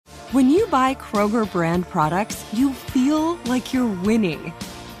When you buy Kroger brand products, you feel like you're winning.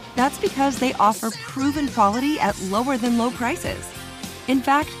 That's because they offer proven quality at lower than low prices. In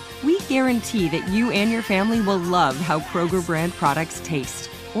fact, we guarantee that you and your family will love how Kroger brand products taste,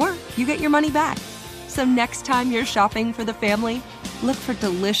 or you get your money back. So next time you're shopping for the family, look for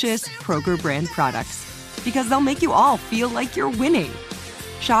delicious Kroger brand products, because they'll make you all feel like you're winning.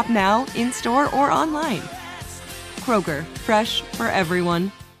 Shop now, in-store, or online. Kroger, fresh for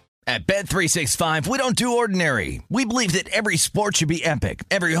everyone. At Bet365, we don't do ordinary. We believe that every sport should be epic.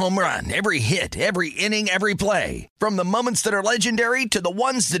 Every home run, every hit, every inning, every play. From the moments that are legendary to the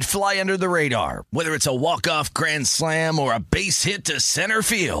ones that fly under the radar. Whether it's a walk-off grand slam or a base hit to center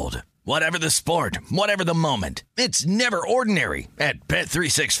field. Whatever the sport, whatever the moment. It's never ordinary at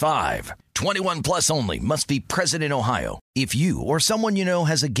Bet365. 21 plus only. Must be present in Ohio. If you or someone you know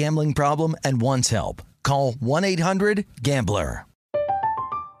has a gambling problem and wants help, call 1-800-GAMBLER.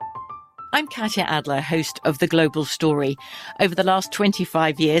 I'm Katya Adler, host of The Global Story. Over the last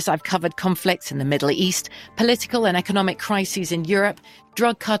 25 years, I've covered conflicts in the Middle East, political and economic crises in Europe,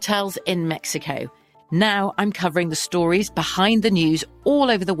 drug cartels in Mexico. Now I'm covering the stories behind the news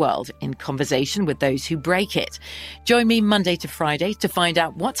all over the world in conversation with those who break it. Join me Monday to Friday to find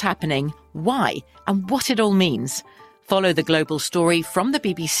out what's happening, why, and what it all means. Follow The Global Story from the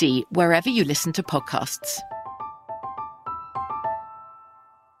BBC wherever you listen to podcasts.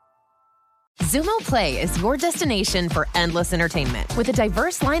 Xumo Play is your destination for endless entertainment. With a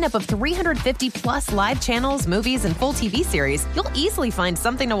diverse lineup of 350-plus live channels, movies, and full TV series, you'll easily find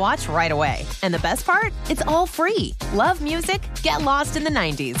something to watch right away. And the best part? It's all free. Love music? Get lost in the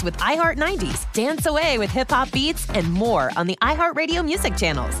 90s with iHeart 90s, dance away with hip-hop beats, and more on the iHeartRadio music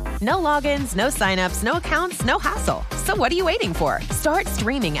channels. No logins, no signups, no accounts, no hassle. So what are you waiting for? Start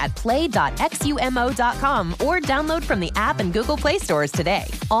streaming at play.xumo.com or download from the app and Google Play stores today.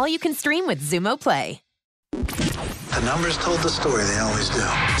 All you can stream with Xumo Play. The numbers told the story, they always do.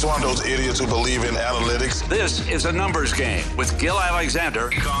 It's one of those idiots who believe in analytics. This is a numbers game with Gil Alexander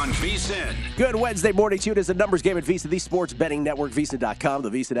on VSiN. Good Wednesday morning to you. It is a numbers game at VSiN, the sports betting network, VSiN.com, the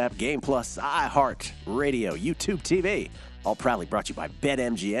VSiN app, Game Plus, iHeart Radio, YouTube TV. All proudly brought to you by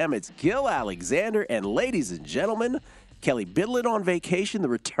BetMGM. It's Gil Alexander and, ladies and gentlemen, Kelly Bidlett on vacation. The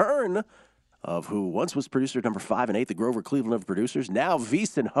return of who once was producer number 5 and 8, the Grover Cleveland of producers, now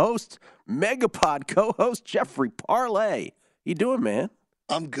VSiN host, Megapod co-host Jeffrey Parlay. You doing, man?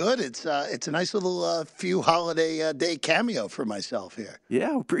 I'm good. It's a nice little few holiday day cameo for myself here.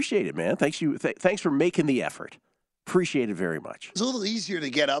 Yeah, appreciate it, man. Thanks for making the effort. Appreciate it very much. It's a little easier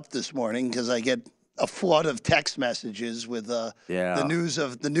to get up this morning because I get a flood of text messages with the news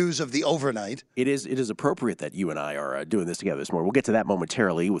of the overnight. It is appropriate that you and I are doing this together this morning. We'll get to that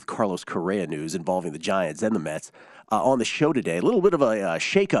momentarily with Carlos Correa news involving the Giants and the Mets on the show today. A little bit of a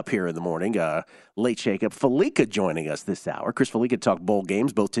shake-up here in the morning, late shake-up. Felica joining us this hour. Chris Felica talked bowl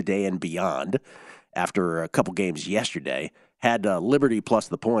games both today and beyond after a couple games yesterday. Had Liberty plus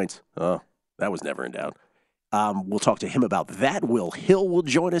the points. Oh, that was never in doubt. We'll talk to him about that. Will Hill will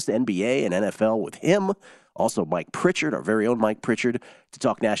join us, NBA and NFL with him. Also, Mike Pritchard, our very own Mike Pritchard, to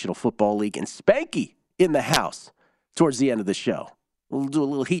talk National Football League. And Spanky in the house towards the end of the show. We'll do a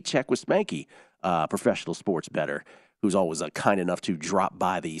little heat check with Spanky, professional sports bettor, who's always kind enough to drop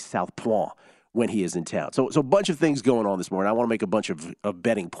by the South Point when he is in town. So a bunch of things going on this morning. I want to make a bunch of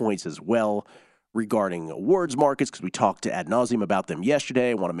betting points as well regarding awards markets because we talked ad nauseum about them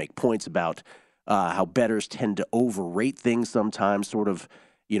yesterday. I want to make points about how bettors tend to overrate things sometimes, sort of,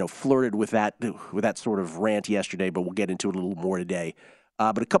 flirted with that sort of rant yesterday, but we'll get into it a little more today.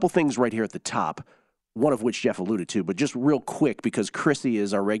 But a couple things right here at the top, one of which Jeff alluded to, but just real quick, because Chrissy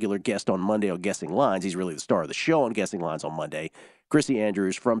is our regular guest on Monday on Guessing Lines. He's really the star of the show on Guessing Lines on Monday. Chrissy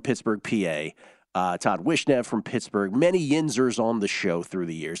Andrews from Pittsburgh, PA. Todd Wishnev from Pittsburgh. Many Yinzers on the show through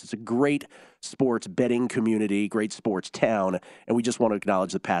the years. It's a great sports betting community, great sports town, and we just want to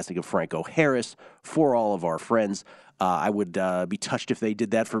acknowledge the passing of Franco Harris for all of our friends. I would be touched if they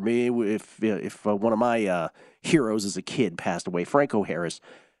did that for me if one of my heroes as a kid passed away. Franco Harris,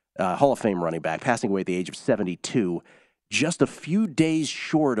 Hall of Fame running back, passing away at the age of 72, just a few days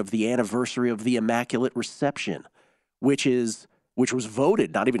short of the anniversary of the Immaculate Reception, which was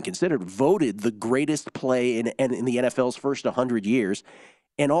voted, not even considered, voted the greatest play in the NFL's first 100 years.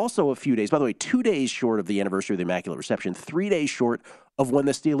 And also a few days, by the way, 2 days short of the anniversary of the Immaculate Reception, 3 days short of when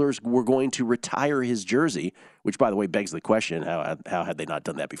the Steelers were going to retire his jersey, which, by the way, begs the question, how had they not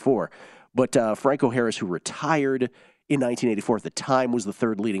done that before? But Franco Harris, who retired in 1984, at the time was the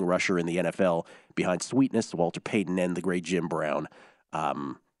third leading rusher in the NFL behind Sweetness, Walter Payton, and the great Jim Brown.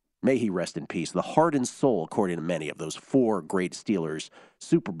 may he rest in peace, the heart and soul, according to many, of those 4 great Steelers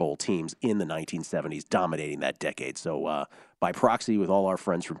Super Bowl teams in the 1970s, dominating that decade. So by proxy, with all our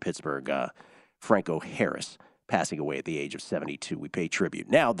friends from Pittsburgh, Franco Harris passing away at the age of 72. We pay tribute.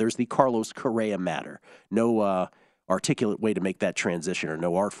 Now, there's the Carlos Correa matter. No articulate way to make that transition, or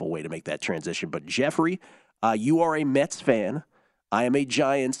no artful way to make that transition. But Jeffrey, you are a Mets fan. I am a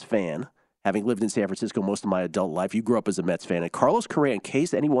Giants fan, having lived in San Francisco most of my adult life. You grew up as a Mets fan. And Carlos Correa, in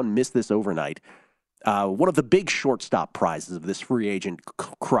case anyone missed this overnight, one of the big shortstop prizes of this free agent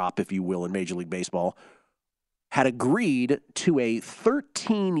crop, if you will, in Major League Baseball, had agreed to a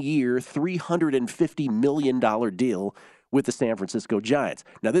 13-year, $350 million deal with the San Francisco Giants.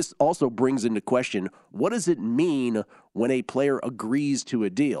 Now, this also brings into question, what does it mean when a player agrees to a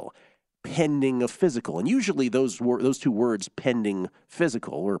deal? Pending a physical. And usually those 2 words, pending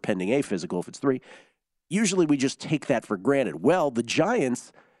physical or pending a physical, if it's 3, usually we just take that for granted. Well, the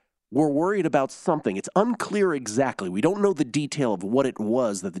Giants were worried about something. It's unclear exactly. We don't know the detail of what it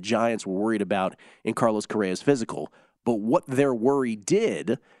was that the Giants were worried about in Carlos Correa's physical. But what their worry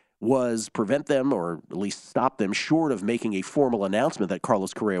did was prevent them, or at least stop them, short of making a formal announcement that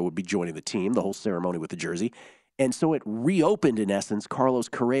Carlos Correa would be joining the team, the whole ceremony with the jersey. And so it reopened, in essence, Carlos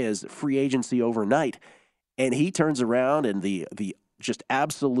Correa's free agency overnight. And he turns around, and the just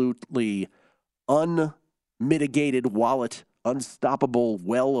absolutely unmitigated wallet, unstoppable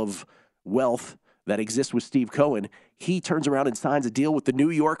well of wealth that exists with Steve Cohen, he turns around and signs a deal with the New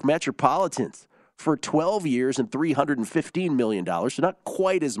York Metropolitans for 12 years and $315 million, so not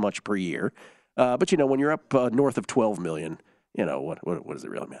quite as much per year. But, when you're up north of $12 million, what does it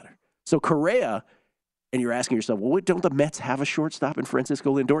really matter? So Correa, and you're asking yourself, well, don't the Mets have a shortstop in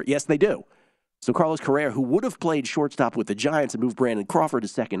Francisco Lindor? Yes, they do. So Carlos Correa, who would have played shortstop with the Giants and moved Brandon Crawford to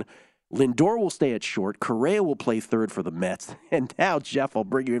second, Lindor will stay at short. Correa will play third for the Mets. And now, Jeff, I'll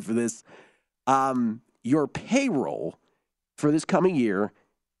bring you in for this. Your payroll for this coming year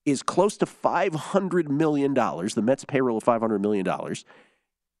is close to $500 million, the Mets' payroll of $500 million.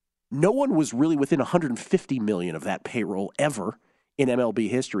 No one was really within $150 million of that payroll ever in MLB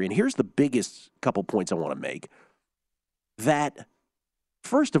history. And here's the biggest couple points I want to make. That,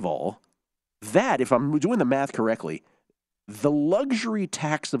 first of all, that, if I'm doing the math correctly, the luxury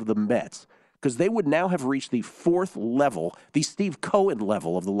tax of the Mets, because they would now have reached the 4th level, the Steve Cohen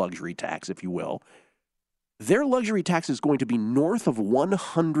level of the luxury tax, if you will, their luxury tax is going to be north of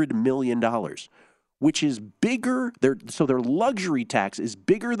 $100 million, which is bigger. So their luxury tax is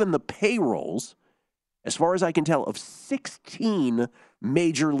bigger than the payrolls, as far as I can tell, of 16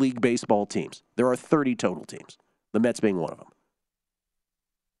 Major League Baseball teams. There are 30 total teams, the Mets being one of them.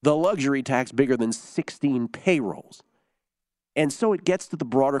 The luxury tax bigger than 16 payrolls. And so it gets to the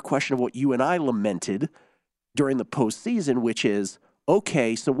broader question of what you and I lamented during the postseason, which is,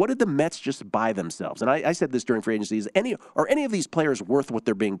 okay, so what did the Mets just buy themselves? And I said this during free agency, are any of these players worth what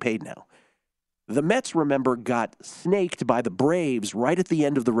they're being paid now? The Mets, remember, got snaked by the Braves right at the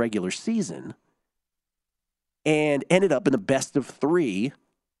end of the regular season and ended up in the best-of-3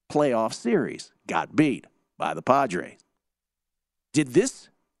 playoff series. Got beat by the Padres. Did this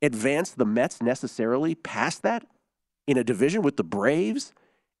advance the Mets necessarily past that in a division with the Braves,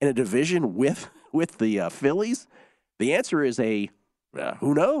 in a division with the Phillies? The answer is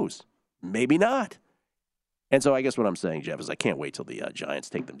who knows? Maybe not. And so I guess what I'm saying, Jeff, is I can't wait till the Giants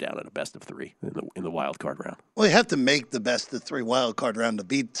take them down at a best-of-3 in the wild card round. Well, you have to make the best-of-3 wild card round to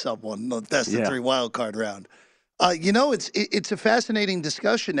beat someone, the best-of-3 wild card round. It's a fascinating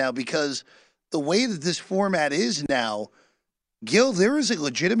discussion now because the way that this format is now, Gil, there is a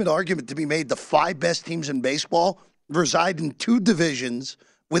legitimate argument to be made the 5 best teams in baseball reside in 2 divisions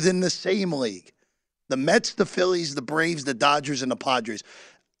within the same league. The Mets, the Phillies, the Braves, the Dodgers, and the Padres.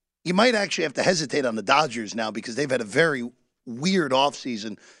 You might actually have to hesitate on the Dodgers now because they've had a very weird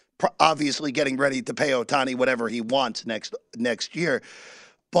offseason, obviously getting ready to pay Ohtani whatever he wants next year.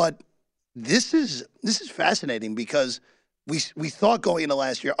 But this is fascinating because we thought going into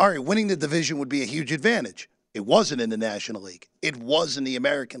last year, all right, winning the division would be a huge advantage. It wasn't in the National League. It was in the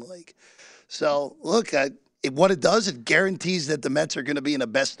American League. So, look, what it does, it guarantees that the Mets are going to be in a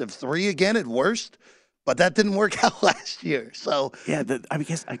best-of-3 again at worst. But that didn't work out last year. So yeah, I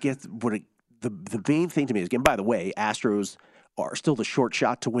guess what the main thing to me is, again, by the way, Astros are still the short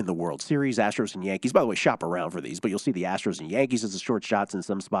shot to win the World Series. Astros and Yankees, by the way, shop around for these, but you'll see the Astros and Yankees as the short shots in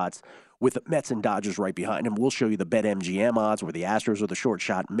some spots with the Mets and Dodgers right behind them. We'll show you the BetMGM odds where the Astros are the short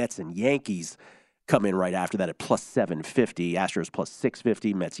shot. Mets and Yankees come in right after that at plus 750. Astros plus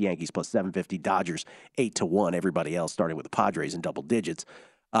 650. Mets, Yankees plus 750. Dodgers 8-1. Everybody else starting with the Padres in double digits.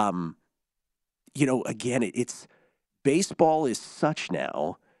 Again, it's baseball is such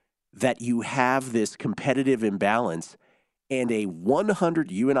now that you have this competitive imbalance and a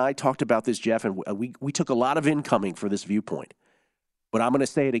 100, you and I talked about this, Jeff, and we took a lot of incoming for this viewpoint. But I'm going to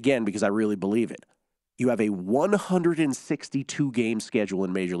say it again because I really believe it. You have a 162-game schedule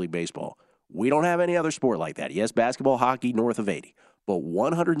in Major League Baseball. We don't have any other sport like that. Yes, basketball, hockey, north of 80, but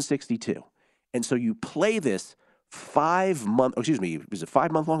 162. And so you play this 5 month, is it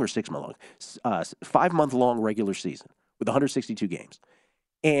 5 month long or 6 month long? 5 month long regular season with 162 games.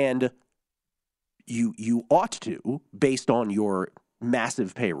 And you ought to, based on your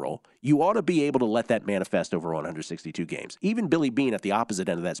massive payroll, you ought to be able to let that manifest over 162 games. Even Billy Beane at the opposite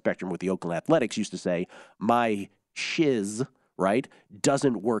end of that spectrum with the Oakland Athletics used to say, my shiz, right,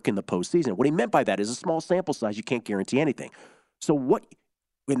 doesn't work in the postseason. What he meant by that is a small sample size. You can't guarantee anything. So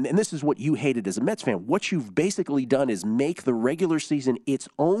and this is what you hated as a Mets fan, what you've basically done is make the regular season its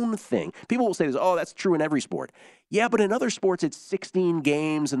own thing. People will say this, oh, that's true in every sport. Yeah, but in other sports, it's 16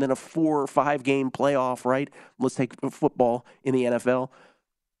 games and then a 4 or 5 game playoff, right? Let's take football in the NFL.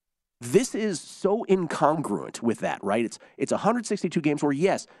 This is so incongruent with that, right? It's 162 games where,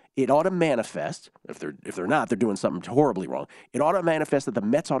 yes, it ought to manifest. If they're not, they're doing something horribly wrong. It ought to manifest that the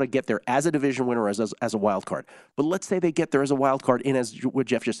Mets ought to get there as a division winner, as a wild card. But let's say they get there as a wild card in, as what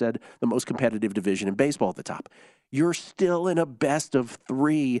Jeff just said, the most competitive division in baseball at the top. You're still in a best of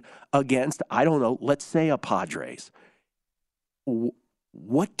 3 against, I don't know, let's say a Padres.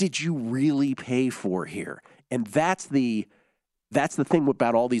 What did you really pay for here? And that's the thing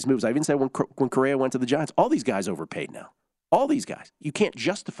about all these moves. I even said when Correa went to the Giants, all these guys overpaid now. All these guys. You can't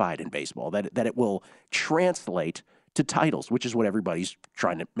justify it in baseball that it will translate to titles, which is what everybody's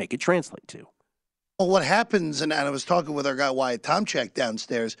trying to make it translate to. Well, what happens, and I was talking with our guy Wyatt Tomchek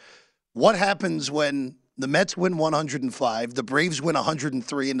downstairs, what happens when the Mets win 105, the Braves win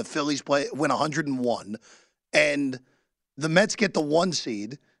 103, and the Phillies win 101, and the Mets get the 1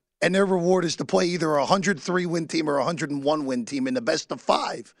 seed, and their reward is to play either a 103-win team or a 101-win team in the best of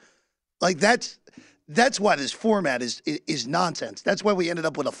 5. Like, that's why this format is nonsense. That's why we ended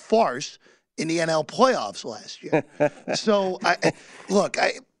up with a farce in the NL playoffs last year. So,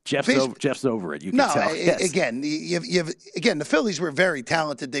 Jeff's over it. You can tell. Yes. Again, the Phillies were very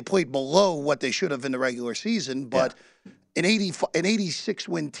talented. They played below what they should have in the regular season, but an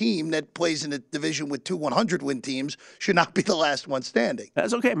 86-win team that plays in a division with 2 100-win teams should not be the last one standing.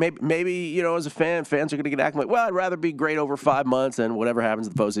 That's okay. Maybe as a fans are going to get acting like, well, I'd rather be great over 5 months and whatever happens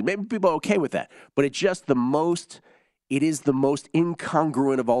in the postseason. Maybe people are okay with that. But it is the most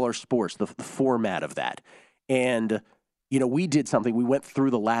incongruent of all our sports, the format of that. And, we did something. We went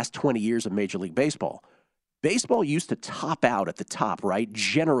through the last 20 years of Major League Baseball. Baseball used to top out at the top, right,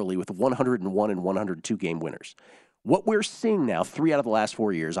 generally with 101 and 102 game winners. What we're seeing now, 3 out of the last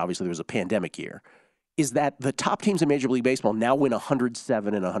 4 years, obviously there was a pandemic year, is that the top teams in Major League Baseball now win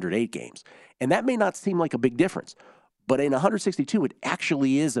 107 and 108 games. And that may not seem like a big difference, but in 162, it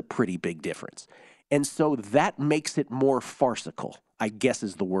actually is a pretty big difference. And so that makes it more farcical, I guess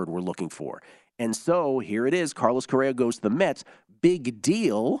is the word we're looking for. And so here it is. Carlos Correa goes to the Mets. Big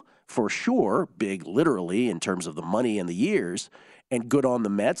deal for sure. Big literally in terms of the money and the years. And good on the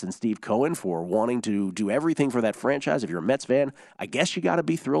Mets and Steve Cohen for wanting to do everything for that franchise. If you're a Mets fan, I guess you got to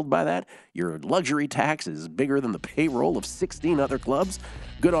be thrilled by that. Your luxury tax is bigger than the payroll of 16 other clubs.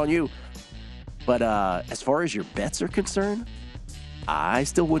 Good on you. But as far as your bets are concerned, I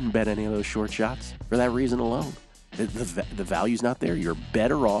still wouldn't bet any of those short shots for that reason alone. The value's not there. You're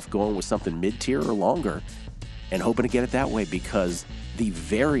better off going with something mid-tier or longer and hoping to get it that way because the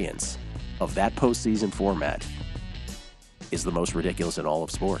variance of that postseason format is the most ridiculous in all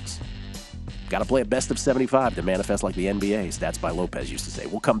of sports. Got to play a best of 75 to manifest like the NBA. Stats by Lopez used to say.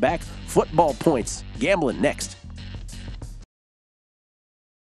 We'll come back. Football points. Gambling next.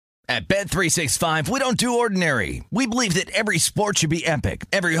 At Bet365, we don't do ordinary. We believe that every sport should be epic.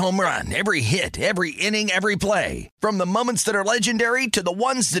 Every home run, every hit, every inning, every play. From the moments that are legendary to the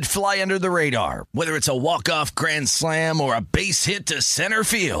ones that fly under the radar. Whether it's a walk-off grand slam or a base hit to center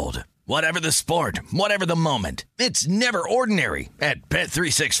field. Whatever the sport, whatever the moment, it's never ordinary at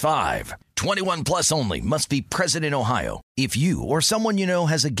Bet365. 21 plus only. Must be present in Ohio. If you or someone you know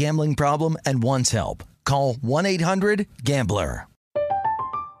has a gambling problem and wants help, call 1-800-GAMBLER.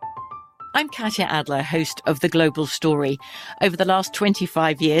 I'm Katya Adler, host of The Global Story. Over the last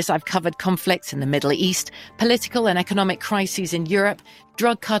 25 years, I've covered conflicts in the Middle East, political and economic crises in Europe,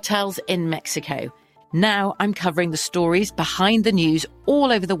 drug cartels in Mexico. Now I'm covering the stories behind the news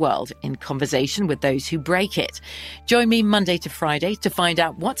all over the world in conversation with those who break it. Join me Monday to Friday to find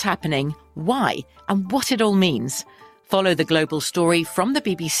out what's happening, why, and what it all means. Follow The Global Story from the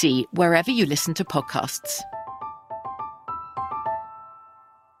BBC wherever you listen to podcasts.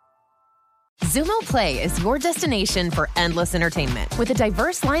 Zumo Play is your destination for endless entertainment. With a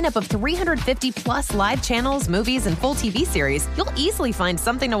diverse lineup of 350 plus live channels, movies, and full TV series, you'll easily find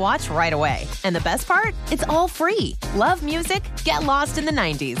something to watch right away. And the best part? It's all free. Love music? Get lost in the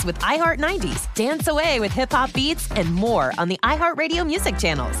 90s with iHeart 90s, dance away with hip-hop beats, and more on the iHeartRadio music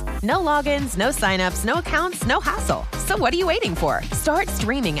channels. No logins, no signups, no accounts, no hassle. So what are you waiting for? Start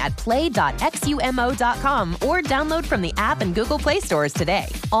streaming at play.xumo.com or download from the app and Google Play stores today.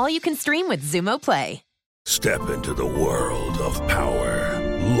 All you can stream with Zumo Play. Step into the world of power,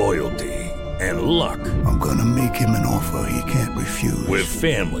 loyalty, and luck. I'm gonna make him an offer he can't refuse. With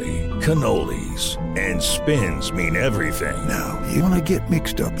family, cannolis, and spins mean everything. Now, you wanna get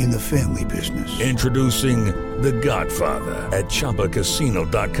mixed up in the family business. Introducing The Godfather at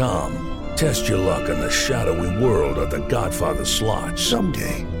ChumbaCasino.com. Test your luck in the shadowy world of The Godfather slot.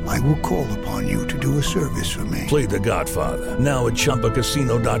 Someday, I will call upon you to do a service for me. Play The Godfather, now at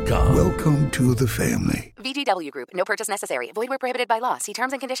ChumbaCasino.com. Welcome to the family. VGW Group. No purchase necessary. Void where prohibited by law. See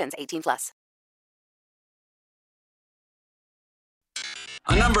terms and conditions. 18+.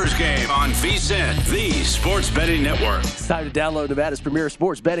 A numbers game on VSiN, the Sports Betting Network. It's time to download Nevada's premier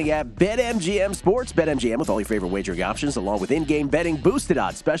sports betting app, BetMGM Sports. BetMGM with all your favorite wagering options, along with in-game betting, boosted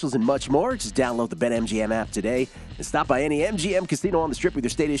odds, specials, and much more. Just download the BetMGM app today and stop by any MGM casino on the Strip with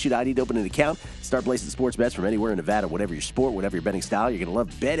your state-issued ID to open an account. Start placing sports bets from anywhere in Nevada, whatever your sport, whatever your betting style. You're going to love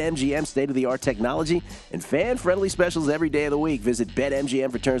BetMGM state-of-the-art technology and fan-friendly specials every day of the week. Visit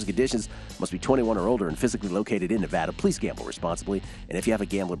BetMGM for terms and conditions. Must be 21 or older and physically located in Nevada. Please gamble responsibly. And if you have a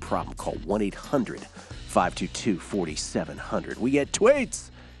gambling problem, call 1-800-522-4700. We get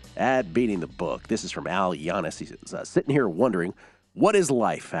tweets at Beating the Book. This is from Al Giannis. He's sitting here wondering, what is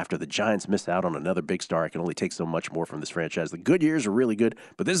life after the Giants miss out on another big star? I can only take so much more from this franchise. The good years are really good,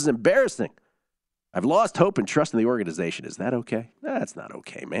 but this is embarrassing. I've lost hope and trust in the organization. Is that okay? That's not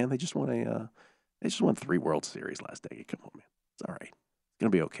okay, man. They just won 3 World Series last decade. Come on, man. It's all right. It's gonna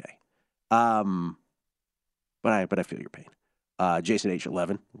be okay. But I feel your pain. Jason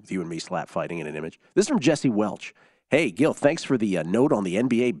H11, with you and me slap fighting in an image. This is from Jesse Welch. Hey, Gil, thanks for the note on the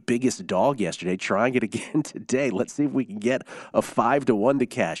NBA biggest dog yesterday. Trying it again today. Let's see if we can get a 5-1 to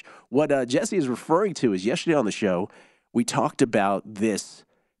cash. What Jesse is referring to is yesterday on the show, we talked about this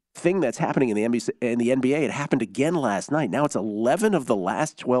thing that's happening in the NBA. It happened again last night. Now it's 11 of the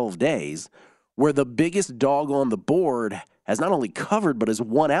last 12 days where the biggest dog on the board has not only covered but has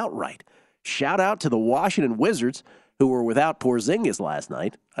won outright. Shout out to the Washington Wizards, who were without Porzingis last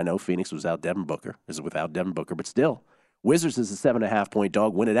night. I know Phoenix was without Devin Booker, but still. Wizards is a 7.5-point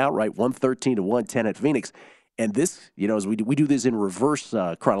dog, win it outright, 113 to 110 at Phoenix. And this, as we do this in reverse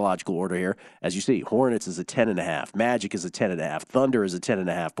chronological order here, as you see, Hornets is a 10.5, Magic is a 10.5, Thunder is a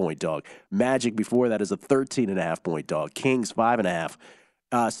 10.5-point dog, Magic before that is a 13.5-point dog, Kings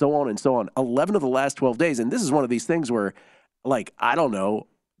 5.5, so on and so on. 11 of the last 12 days, and this is one of these things where, I don't know,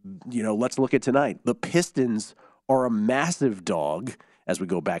 let's look at tonight. The Pistons are a massive dog as we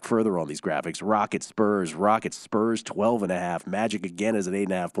go back further on these graphics. Rockets, Spurs, 12.5. Magic again is an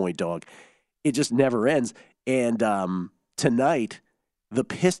 8.5-point dog. It just never ends. And tonight, the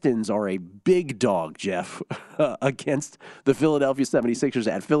Pistons are a big dog, Jeff, against the Philadelphia 76ers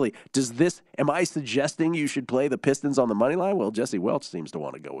at Philly. Am I suggesting you should play the Pistons on the money line? Well, Jesse Welch seems to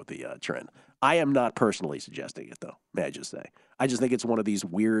want to go with the trend. I am not personally suggesting it, though, may I just say. I just think it's one of these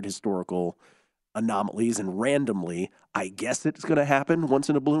weird historical anomalies, and randomly, I guess it's going to happen once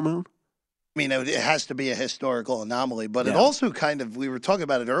in a blue moon. I mean, it has to be a historical anomaly, but it also we were talking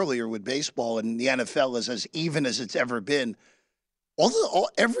about it earlier with baseball, and the NFL is as even as it's ever been.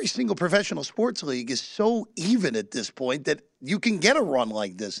 Every single professional sports league is so even at this point that you can get a run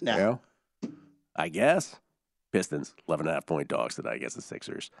like this now. Yeah, I guess. Pistons, 11.5-point dogs today. I guess the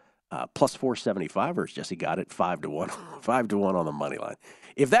Sixers. Plus 475ers. Jesse got it, 5-1. 5-1 on the money line.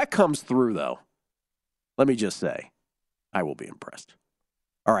 If that comes through, though, let me just say, I will be impressed.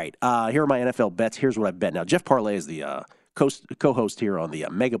 All right, here are my NFL bets. Here's what I bet. Now, Jeff Parlay is the co-host here on the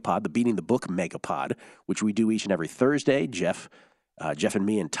Megapod, the Beating the Book Megapod, which we do each and every Thursday. Jeff and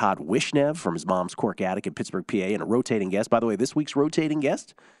me and Todd Wishnev from his mom's Cork Attic in Pittsburgh, PA, and a rotating guest. By the way, this week's rotating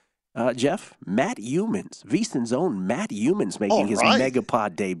guest, Jeff, Matt Youmans, VSiN's own Matt Youmans making his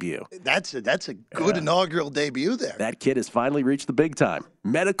Megapod debut. That's a good inaugural debut there. That kid has finally reached the big time.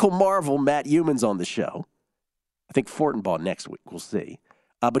 Medical marvel Matt Youmans on the show. I think Fortenbaugh next week. We'll see.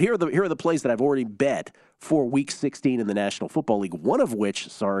 But here are the plays that I've already bet for Week 16 in the National Football League, one of which,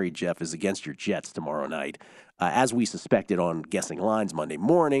 sorry, Jeff, is against your Jets tomorrow night. As we suspected on Guessing Lines Monday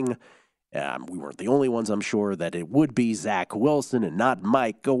morning, we weren't the only ones, I'm sure, that it would be Zach Wilson and not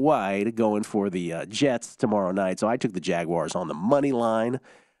Mike White going for the Jets tomorrow night. So I took the Jaguars on the money line.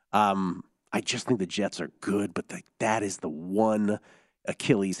 I just think the Jets are good, but that is the one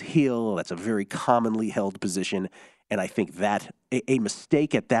Achilles heel. That's a very commonly held position, and I think that a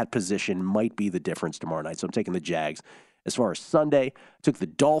mistake at that position might be the difference tomorrow night. So I'm taking the Jags. As far as Sunday, I took the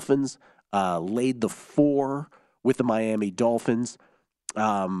Dolphins, laid the 4 with the Miami Dolphins.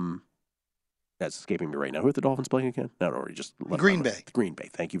 That's escaping me right now. Who are the Dolphins playing again? No, already just Green Bay. Green Bay.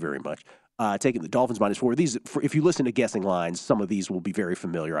 Thank you very much. Taking the Dolphins -4. These, if you listen to guessing lines, some of these will be very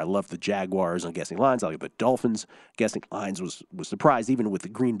familiar. I love the Jaguars on guessing lines. I like the Dolphins guessing lines. Was surprised even with the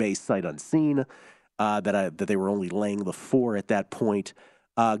Green Bay sight unseen that they were only laying the 4 at that point.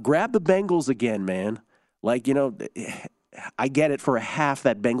 Grab the Bengals again, man. Like, I get it for a half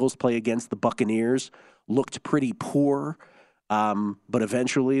that Bengals play against the Buccaneers looked pretty poor. But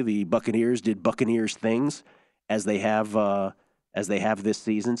eventually, the Buccaneers did Buccaneers things as they have this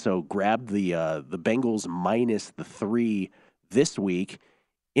season. So grab the Bengals -3 this week.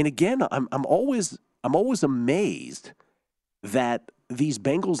 And again, I'm always amazed that these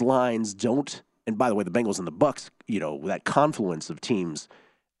Bengals lines don't. And by the way, the Bengals and the Bucs, that confluence of teams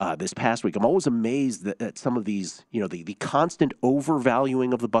this past week. I'm always amazed that some of these, the constant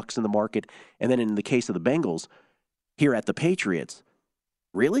overvaluing of the Bucs in the market, and then in the case of the Bengals. Here at the Patriots,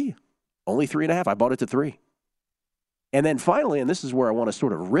 really? Only 3.5? I bought it to 3. And then finally, and this is where I want to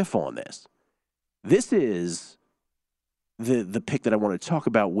sort of riff on this. This is the pick that I want to talk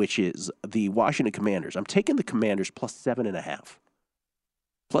about, which is the Washington Commanders. I'm taking the Commanders +7.5.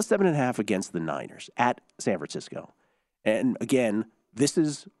 +7.5 against the Niners at San Francisco. And again, this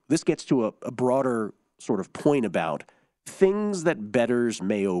gets to a broader sort of point about things that bettors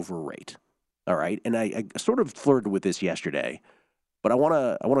may overrate. All right, and I sort of flirted with this yesterday, but I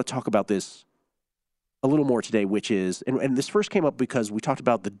want to talk about this a little more today, which is, and this first came up because we talked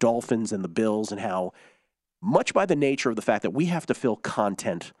about the Dolphins and the Bills and how much by the nature of the fact that we have to fill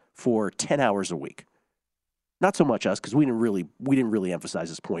content for 10 hours a week. Not so much us, because we didn't really emphasize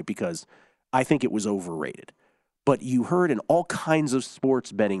this point because I think it was overrated. But you heard in all kinds of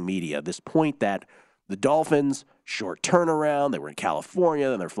sports betting media this point that the Dolphins, short turnaround, they were in California,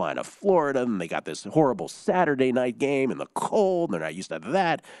 then they're flying to Florida, and they got this horrible Saturday night game in the cold, and they're not used to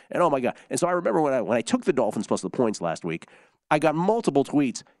that, and oh my God. And so I remember when I took the Dolphins plus the points last week, I got multiple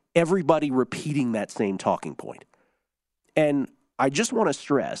tweets, everybody repeating that same talking point. And I just want to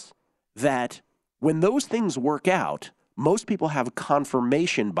stress that when those things work out, most people have a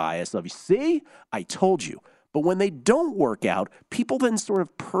confirmation bias of, see, I told you. But when they don't work out, people then sort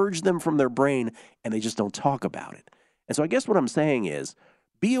of purge them from their brain and they just don't talk about it. And so I guess what I'm saying is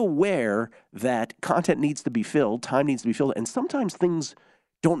be aware that content needs to be filled, time needs to be filled, and sometimes things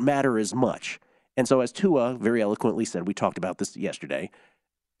don't matter as much. And so as Tua very eloquently said, we talked about this yesterday,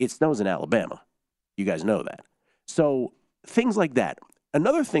 it snows in Alabama. You guys know that. So things like that.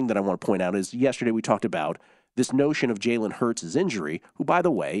 Another thing that I want to point out is yesterday we talked about this notion of Jalen Hurts' injury, who, by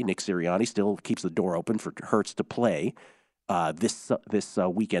the way, Nick Sirianni still keeps the door open for Hurts to play this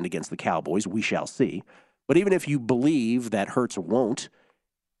weekend against the Cowboys. We shall see. But even if you believe that Hurts won't,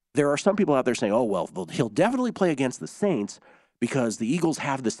 there are some people out there saying, oh, well, he'll definitely play against the Saints because the Eagles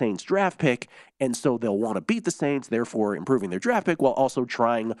have the Saints draft pick, and so they'll want to beat the Saints, therefore improving their draft pick while also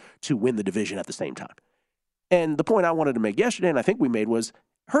trying to win the division at the same time. And the point I wanted to make yesterday, and I think we made, was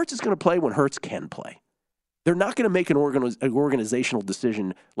Hurts is going to play when Hurts can play. They're not going to make an organizational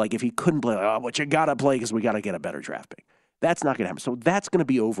decision like if he couldn't play, oh, but you got to play because we got to get a better draft pick. That's not going to happen. So that's going to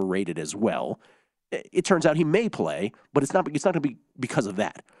be overrated as well. It turns out he may play, but it's not going to be because of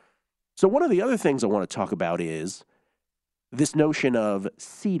that. So one of the other things I want to talk about is this notion of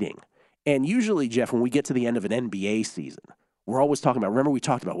seeding. And usually, Jeff, when we get to the end of an NBA season, we're always talking about, remember we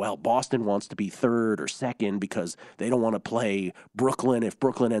talked about, well, Boston wants to be third or second because they don't want to play Brooklyn if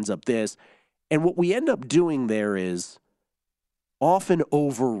Brooklyn ends up this. And what we end up doing there is often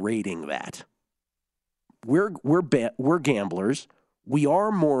overrating that. We're gamblers. We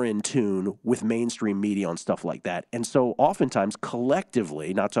are more in tune with mainstream media on stuff like that. And so oftentimes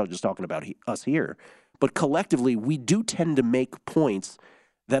collectively, not just talking about us here, but collectively we do tend to make points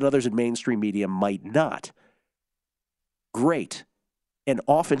that others in mainstream media might not. Great. And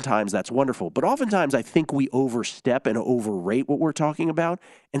oftentimes that's wonderful. But oftentimes I think we overstep and overrate what we're talking about.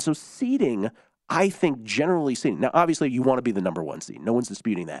 And so seeding, I think generally seeding. Now, obviously you want to be the number one seed. No one's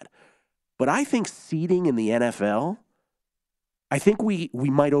disputing that. But I think seeding in the NFL, I think we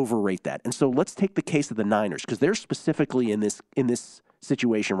might overrate that. And so let's take the case of the Niners, because they're specifically in this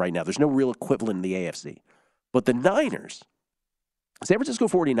situation right now. There's no real equivalent in the AFC. But the Niners, San Francisco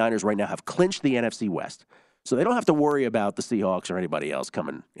 49ers right now have clinched the NFC West. So they don't have to worry about the Seahawks or anybody else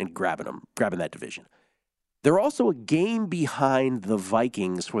coming and grabbing that division. They're also a game behind the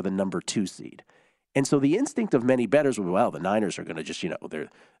Vikings for the number 2 seed. And so the instinct of many bettors will be, well, the Niners are going to just,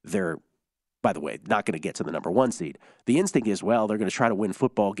 they're, by the way, not going to get to the number 1 seed. The instinct is, well, they're going to try to win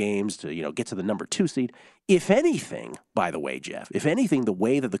football games to, get to the number 2 seed. If anything, by the way, Jeff, if anything, the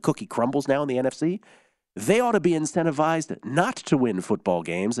way that the cookie crumbles now in the NFC, they ought to be incentivized not to win football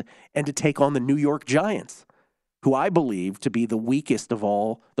games and to take on the New York Giants, who I believe to be the weakest of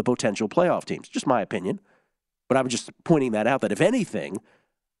all the potential playoff teams. Just my opinion. But I'm just pointing that out, that if anything,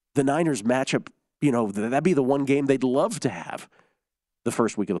 the Niners matchup, that'd be the one game they'd love to have the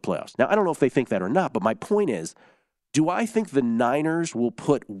first week of the playoffs. Now, I don't know if they think that or not, but my point is, do I think the Niners will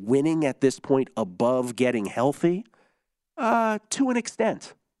put winning at this point above getting healthy? To an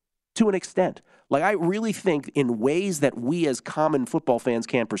extent. To an extent. Like, I really think in ways that we as common football fans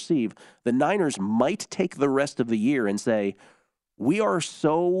can't perceive, the Niners might take the rest of the year and say, we are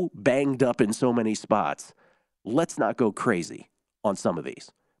so banged up in so many spots, let's not go crazy on some of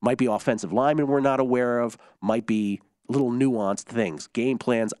these. Might be offensive linemen we're not aware of, might be little nuanced things, game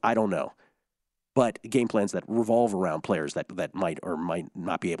plans, I don't know. But game plans that revolve around players that might or might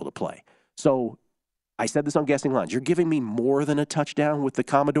not be able to play. So I said this on Guessing Lines. You're giving me more than a touchdown with the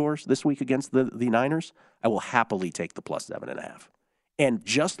Commodores this week against the Niners. I will happily take the plus 7.5. And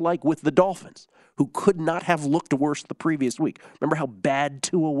just like with the Dolphins, who could not have looked worse the previous week. Remember how bad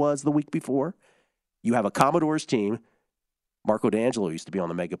Tua was the week before? You have a Commodores team. Marco D'Angelo used to be on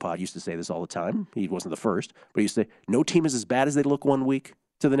the Megapod, used to say this all the time. He wasn't the first, but he used to say, no team is as bad as they look one week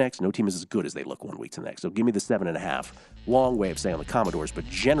to the next. No team is as good as they look 1 week to the next. So give me the 7.5. Long way of saying on the Commodores, but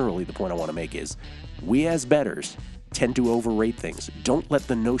generally the point I want to make is we as bettors tend to overrate things. Don't let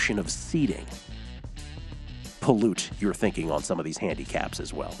the notion of seeding pollute your thinking on some of these handicaps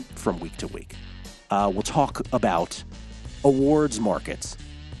as well from week to week. We'll talk about awards markets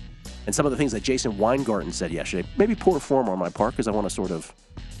and some of the things that Jason Weingarten said yesterday. Maybe poor form on my part because I want to sort of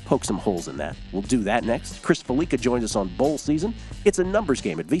poke some holes in that. We'll do that next. Chris Felica joins us on bowl season. It's a numbers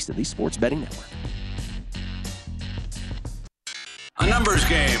game at VSiN, the Sports Betting Network. A numbers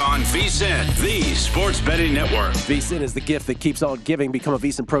game on VSiN, the Sports Betting Network. VSiN is the gift that keeps on giving. Become a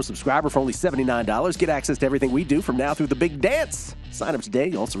VSiN Pro subscriber for only $79. Get access to everything we do from now through the big dance. Sign up today.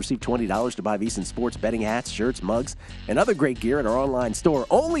 You'll also receive $20 to buy VSiN sports betting hats, shirts, mugs, and other great gear at our online store.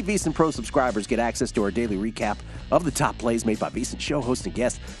 Only VSiN Pro subscribers get access to our daily recap of the top plays made by VSiN show hosts and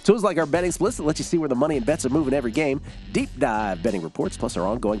guests. Tools like our betting splits that let you see where the money and bets are moving every game. Deep dive betting reports, plus our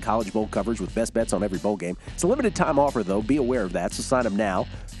ongoing college bowl coverage with best bets on every bowl game. It's a limited time offer, though. Be aware of that, so sign up now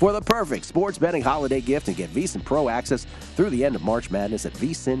for the perfect sports betting holiday gift and get VSiN Pro access through the end of March Madness at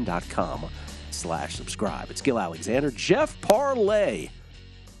vsin.com/subscribe. It's Gil Alexander, Jeff Parlay.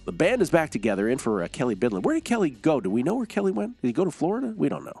 The band is back together in for Kelly Bidlin. Where did Kelly go? Do we know where Kelly went? Did he go to Florida? We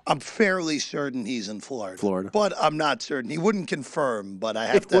don't know. I'm fairly certain he's in Florida. But I'm not certain. He wouldn't confirm, but I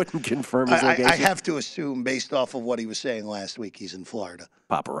have to. He wouldn't confirm his location? I have to assume, based off of what he was saying last week, he's in Florida.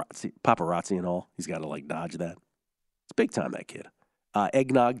 Paparazzi and all. He's got to, dodge that. It's big time, that kid.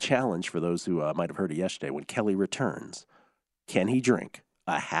 Eggnog challenge for those who might have heard it yesterday. When Kelly returns, can he drink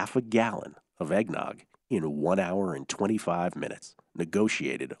a half a gallon of eggnog in 1 hour and 25 minutes?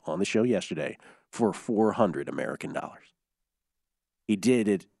 Negotiated on the show yesterday for $400 American dollars. He did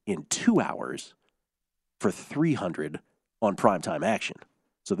it in 2 hours for $300 on primetime action.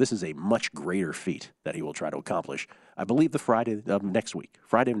 So this is a much greater feat that he will try to accomplish. I believe the Friday of next week,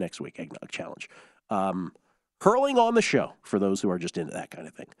 Eggnog Challenge. Hurling on the show for those who are just into that kind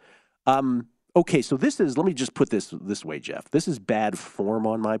of thing. Okay, so this is, let me just put this way, Jeff. This is bad form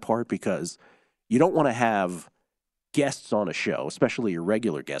on my part because you don't want to have guests on a show, especially your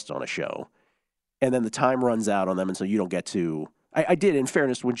regular guests on a show, and then the time runs out on them, and so you don't get to... I did, in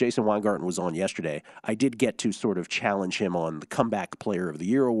fairness, when Jason Weingarten was on yesterday, I did get to sort of challenge him on the Comeback Player of the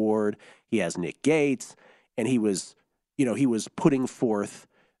Year award. He has Nick Gates, and he was putting forth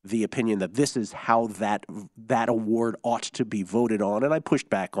the opinion that this is how that award ought to be voted on, and I pushed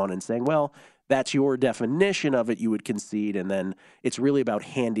back on it and saying, well, that's your definition of it, you would concede, and then it's really about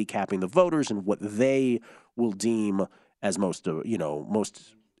handicapping the voters and what they will deem as most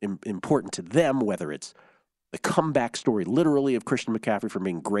important to them, whether it's the comeback story literally of Christian McCaffrey from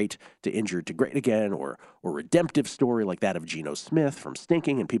being great to injured to great again, or redemptive story like that of Geno Smith from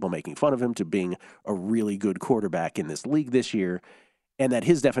stinking and people making fun of him to being a really good quarterback in this league this year, and that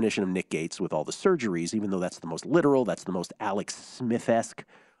his definition of Nick Gates with all the surgeries, even though that's the most literal, that's the most Alex Smith-esque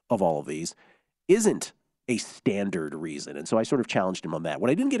of all of these, isn't a standard reason. And so I sort of challenged him on that.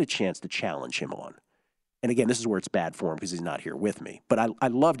 What I didn't get a chance to challenge him on, and again, this is where it's bad form because he's not here with me, but I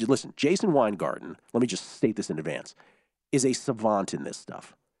loved you. Listen, Jason Weingarten, let me just state this in advance, is a savant in this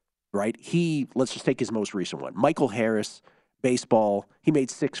stuff. right? Let's just take his most recent one. Michael Harris, baseball, he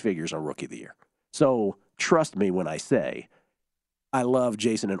made 6 figures on Rookie of the Year. So trust me when I say I love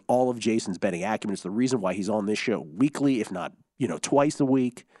Jason and all of Jason's betting acumen. It's the reason why he's on this show weekly, if not, twice a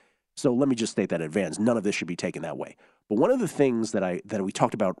week. So let me just state that in advance. None of this should be taken that way. But one of the things that we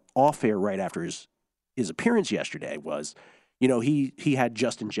talked about off air right after his appearance yesterday was, he had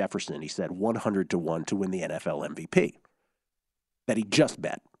Justin Jefferson. He said 100-1 to win the NFL MVP that he just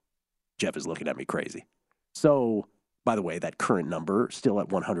bet. Jeff is looking at me crazy. So, by the way, that current number still at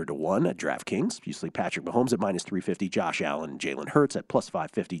 100-1 at DraftKings. You see Patrick Mahomes at -350, Josh Allen, Jalen Hurts at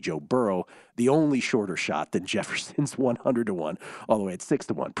 +550, Joe Burrow, the only shorter shot than Jefferson's 100-1, all the way at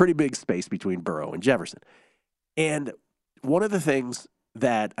 6-1. Pretty big space between Burrow and Jefferson. And one of the things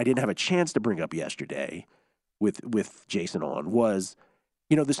that I didn't have a chance to bring up yesterday with Jason on was,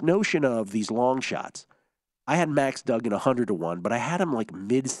 this notion of these long shots. I had Max Duggan 100-1, but I had him like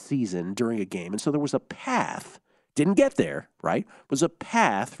mid-season during a game, and so there was a path. Didn't get there, right? Was a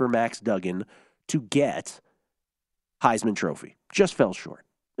path for Max Duggan to get Heisman Trophy. Just fell short.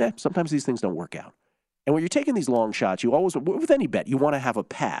 Sometimes these things don't work out. And when you're taking these long shots, you always, with any bet, you want to have a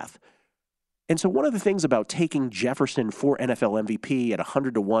path. And so one of the things about taking Jefferson for NFL MVP at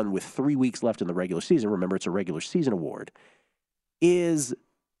 100-1 with 3 weeks left in the regular season, remember it's a regular season award, is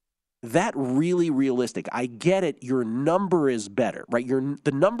that really realistic? I get it. Your number is better, right?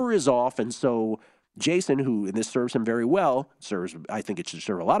 The number is off, and so Jason, who, and this serves him very well, I think it should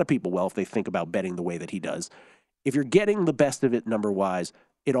serve a lot of people well if they think about betting the way that he does. If you're getting the best of it number-wise,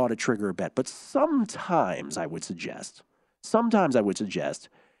 it ought to trigger a bet. But sometimes I would suggest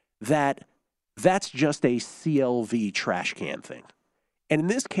that that's just a CLV trash can thing. And in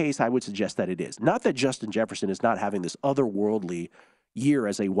this case, I would suggest that it is. Not that Justin Jefferson is not having this otherworldly year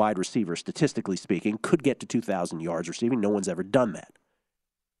as a wide receiver, statistically speaking, could get to 2,000 yards receiving. No one's ever done that.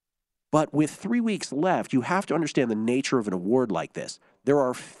 But with 3 weeks left, you have to understand the nature of an award like this. There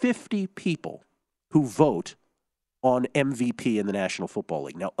are 50 people who vote on MVP in the National Football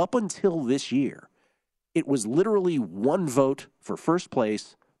League. Now, up until this year, it was literally one vote for first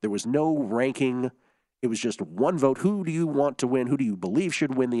place. There was no ranking. It was just one vote. Who do you want to win? Who do you believe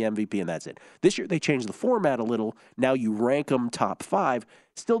should win the MVP? And that's it. This year, they changed the format a little. Now you rank them top 5.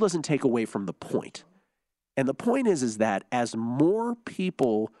 Still doesn't take away from the point. And the point is that as more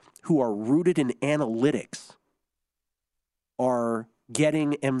people who are rooted in analytics are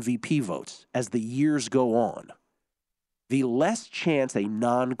getting MVP votes as the years go on, the less chance a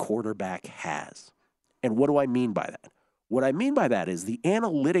non-quarterback has. And what do I mean by that? What I mean by that is the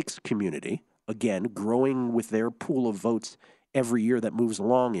analytics community, again, growing with their pool of votes every year that moves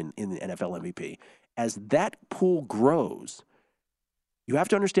along in the NFL MVP, as that pool grows, you have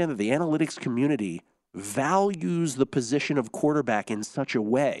to understand that the analytics community values the position of quarterback in such a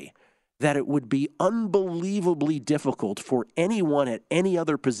way that it would be unbelievably difficult for anyone at any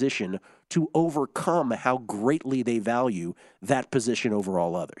other position to overcome how greatly they value that position over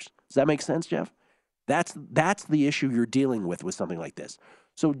all others. Does that make sense, Jeff? That's the issue you're dealing with something like this.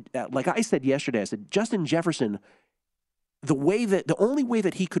 So, like I said yesterday, I said Justin Jefferson, the only way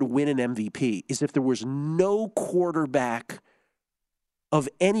that he could win an MVP is if there was no quarterback of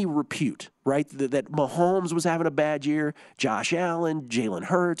any repute, right? That Mahomes was having a bad year, Josh Allen, Jalen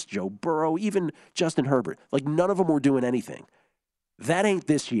Hurts, Joe Burrow, even Justin Herbert. Like, none of them were doing anything. That ain't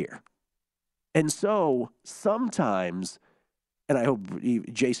this year. And so sometimes, and I hope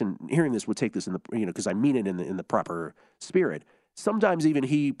Jason hearing this would take this in the, because I mean it in the proper spirit. Sometimes even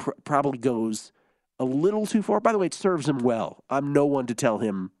he probably goes a little too far. By the way, it serves him well. I'm no one to tell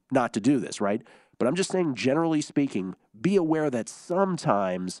him not to do this, right? But I'm just saying, generally speaking, be aware that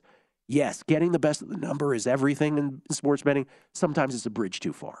sometimes, yes, getting the best of the number is everything in sports betting. Sometimes it's a bridge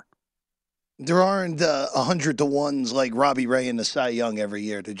too far. There aren't 100-1s like Robbie Ray and the Cy Young every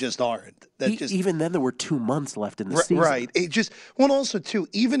year. There just aren't. Even then, there were 2 months left in the season. Right. Also, too,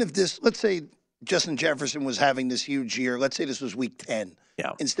 even if this, let's say Justin Jefferson was having this huge year, let's say this was week 10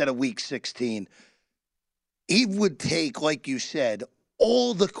 instead of week 16, he would take, like you said,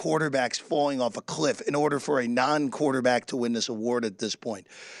 all the quarterbacks falling off a cliff in order for a non-quarterback to win this award at this point.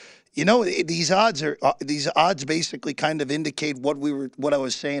 These odds basically kind of indicate what I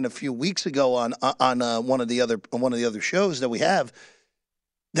was saying a few weeks ago on one of the other shows that we have,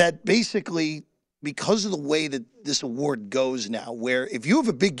 that basically because of the way that this award goes now, where if you have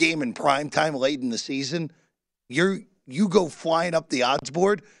a big game in prime time late in the season, you go flying up the odds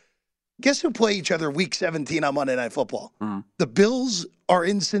board. Guess who play each other week 17 on Monday Night Football? Mm. The Bills are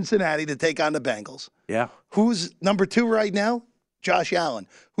in Cincinnati to take on the Bengals. Yeah. Who's number 2 right now? Josh Allen.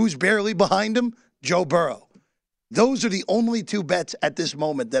 Who's barely behind him? Joe Burrow. Those are the only two bets at this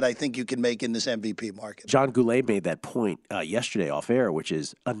moment that I think you can make in this MVP market. John Goulet made that point yesterday off air, which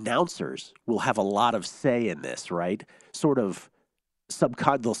is announcers will have a lot of say in this, right? Sort of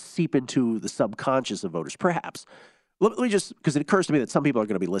they'll seep into the subconscious of voters, perhaps. Let me just, because it occurs to me that some people are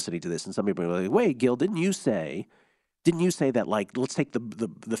going to be listening to this, and some people are like, wait, Gil, didn't you say that, like, let's take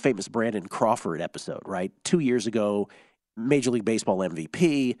the famous Brandon Crawford episode, right? 2 years ago, Major League Baseball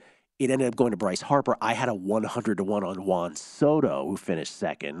MVP. It ended up going to Bryce Harper. I had a 100-1 on Juan Soto, who finished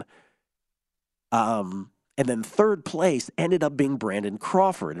second. And then third place ended up being Brandon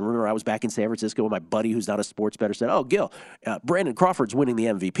Crawford. And remember, I was back in San Francisco, and my buddy, who's not a sports bettor, said, oh, Gil, Brandon Crawford's winning the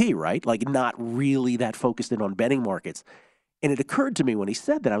MVP, right? Like, not really that focused in on betting markets. And it occurred to me when he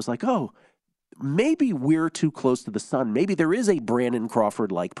said that, I was like, oh, maybe we're too close to the sun. Maybe there is a Brandon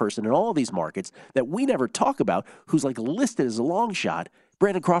Crawford-like person in all these markets that we never talk about who's, like, listed as a long shot.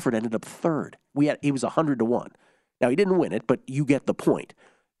 Brandon Crawford ended up third. He was 100-1. Now, he didn't win it, but you get the point.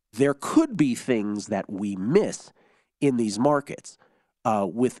 There could be things that we miss in these markets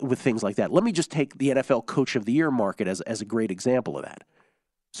with things like that. Let me just take the NFL Coach of the Year market as a great example of that.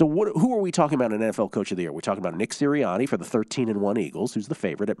 So who are we talking about in NFL Coach of the Year? We're talking about Nick Sirianni for the 13-1 Eagles, who's the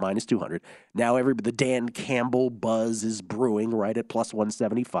favorite at -200. Now the Dan Campbell buzz is brewing right at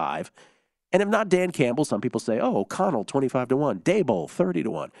 +175. And if not Dan Campbell, some people say, oh, O'Connell, 25-1, Daboll,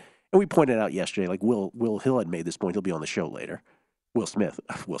 30-1. And we pointed out yesterday, like Will Hill had made this point. He'll be on the show later. Will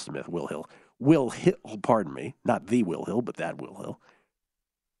Hill, pardon me, not the Will Hill, but that Will Hill,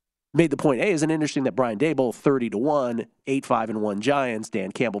 made the point, hey, isn't it interesting that Brian Daboll, 30-1, 8-5-1 Giants,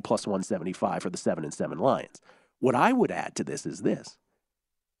 Dan Campbell +175 for the 7-7 Lions. What I would add to this is this.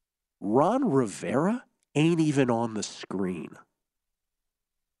 Ron Rivera ain't even on the screen.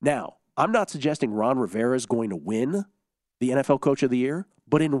 Now, I'm not suggesting Ron Rivera is going to win the NFL Coach of the Year,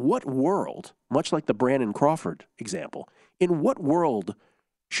 but in what world, much like the Brandon Crawford example, in what world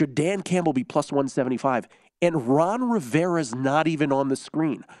should Dan Campbell be +175 and Ron Rivera's not even on the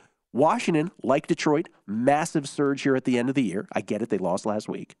screen? Washington, like Detroit, massive surge here at the end of the year. I get it, they lost last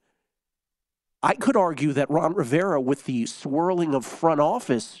week. I could argue that Ron Rivera, with the swirling of front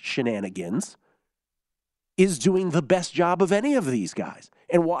office shenanigans, is doing the best job of any of these guys.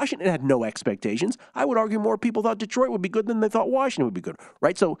 And Washington had no expectations. I would argue more people thought Detroit would be good than they thought Washington would be good,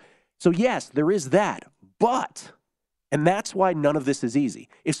 right? So yes, there is that. But, and that's why none of this is easy.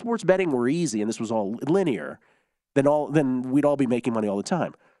 If sports betting were easy and this was all linear, then we'd all be making money all the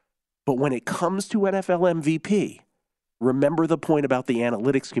time. But when it comes to NFL MVP, remember the point about the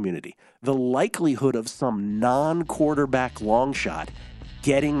analytics community. The likelihood of some non-quarterback long shot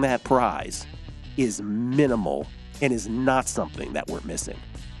getting that prize is minimal and is not something that we're missing,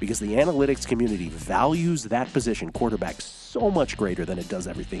 because the analytics community values that position, quarterback, so much greater than it does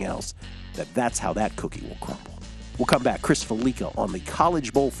everything else, that's how that cookie will crumble. We'll come back. Chris Felica on the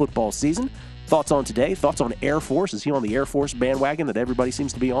College Bowl football season. Thoughts on today? Thoughts on Air Force? Is he on the Air Force bandwagon that everybody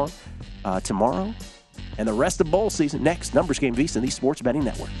seems to be on tomorrow? And the rest of bowl season next. Numbers Game VSiN, the Sports Betting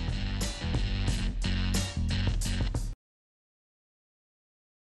Network.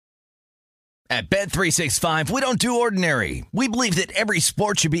 At Bet365, we don't do ordinary. We believe that every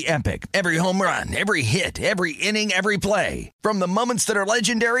sport should be epic. Every home run, every hit, every inning, every play. From the moments that are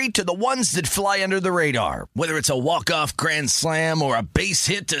legendary to the ones that fly under the radar. Whether it's a walk-off grand slam or a base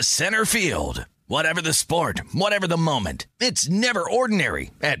hit to center field. Whatever the sport, whatever the moment. It's never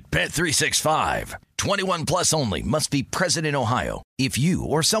ordinary at Bet365. 21 plus only. Must be present in Ohio. If you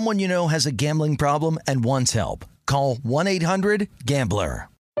or someone you know has a gambling problem and wants help, call 1-800-GAMBLER.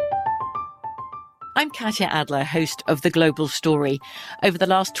 I'm Katya Adler, host of The Global Story. Over the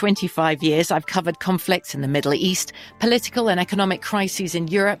last 25 years, I've covered conflicts in the Middle East, political and economic crises in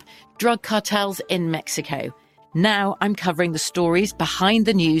Europe, drug cartels in Mexico. Now I'm covering the stories behind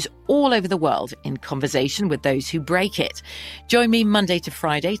the news all over the world in conversation with those who break it. Join me Monday to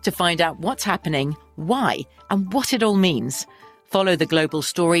Friday to find out what's happening, why, and what it all means. Follow The Global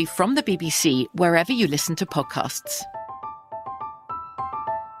Story from the BBC wherever you listen to podcasts.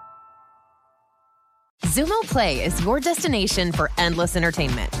 Xumo Play is your destination for endless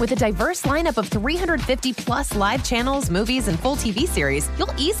entertainment. With a diverse lineup of 350-plus live channels, movies, and full TV series,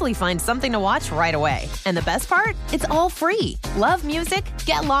 you'll easily find something to watch right away. And the best part? It's all free. Love music?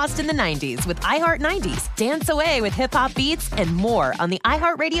 Get lost in the 90s with iHeart 90s, dance away with hip-hop beats, and more on the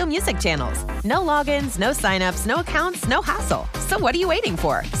iHeartRadio music channels. No logins, no signups, no accounts, no hassle. So what are you waiting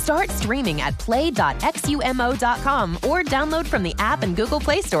for? Start streaming at play.xumo.com or download from the app and Google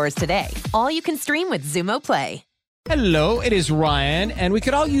Play stores today. All you can stream with Xumo Play. Hello, it is Ryan, and we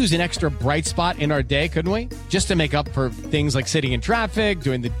could all use an extra bright spot in our day, couldn't we? Just to make up for things like sitting in traffic,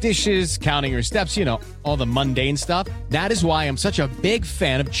 doing the dishes, counting your steps, all the mundane stuff. That is why I'm such a big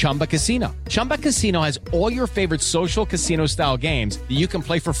fan of Chumba Casino. Chumba Casino has all your favorite social casino-style games that you can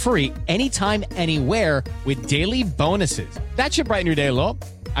play for free anytime, anywhere with daily bonuses. That should brighten your day a little.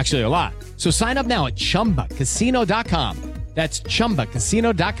 Actually, a lot. So sign up now at ChumbaCasino.com. That's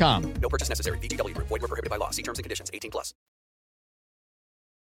ChumbaCasino.com. No purchase necessary. VGW Group. Void where prohibited by law. See terms and conditions. 18+.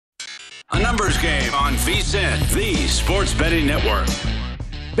 A numbers game on VSiN, the sports betting network.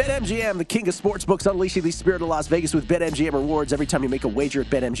 BetMGM, the king of sportsbooks, unleashing the spirit of Las Vegas with BetMGM rewards. Every time you make a wager at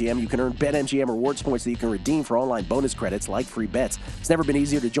BetMGM, you can earn BetMGM rewards points that you can redeem for online bonus credits like free bets. It's never been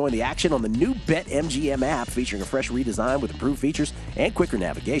easier to join the action on the new BetMGM app, featuring a fresh redesign with improved features and quicker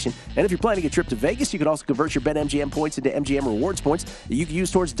navigation. And if you're planning a trip to Vegas, you can also convert your BetMGM points into MGM rewards points that you can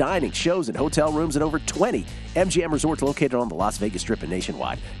use towards dining, shows, and hotel rooms at over 20 MGM resorts located on the Las Vegas Strip and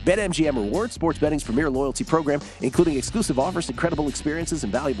nationwide. BetMGM rewards, sports betting's premier loyalty program, including exclusive offers, incredible experiences,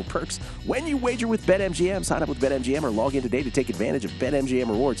 and valuable perks. When you wager with BetMGM, sign up with BetMGM or log in today to take advantage of BetMGM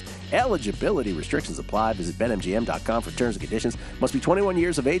rewards. Eligibility restrictions apply. Visit BetMGM.com for terms and conditions. Must be 21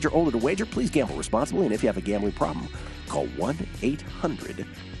 years of age or older to wager. Please gamble responsibly, and if you have a gambling problem, call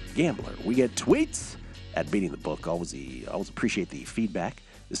 1-800-GAMBLER. We get tweets at Beating the Book. Always appreciate the feedback.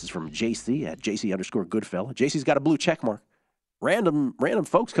 This is from JC at JC_Goodfella. JC's got a blue check mark. Random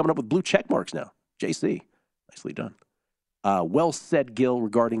folks coming up with blue check marks now. JC, nicely done. Well said, Gil,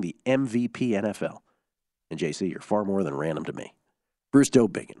 regarding the MVP NFL. And JC, you're far more than random to me. Bruce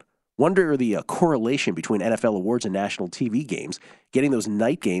Dobingen. Wonder the correlation between NFL awards and national TV games. Getting those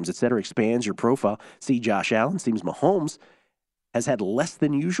night games, etc., expands your profile. See Josh Allen. Seems Mahomes has had less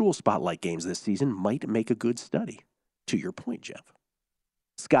than usual spotlight games this season. Might make a good study. To your point, Jeff.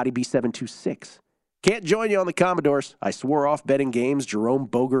 Scotty B726. Can't join you on the Commodores. I swore off betting games. Jerome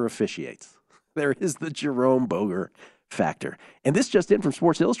Boger officiates. There is the Jerome Boger factor. And this just in from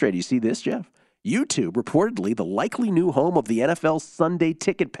Sports Illustrated. You see this, Jeff? YouTube, reportedly the likely new home of the NFL Sunday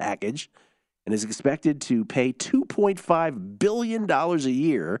ticket package, and is expected to pay $2.5 billion a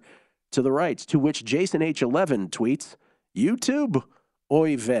year to the rights, to which Jason H11 tweets, YouTube,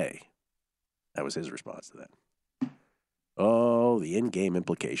 oy vey. That was his response to that. Oh, the in-game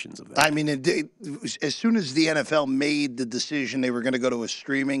implications of that. I mean, as soon as the NFL made the decision they were going to go to a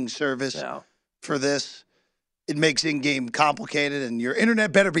streaming service for this, it makes in-game complicated, and your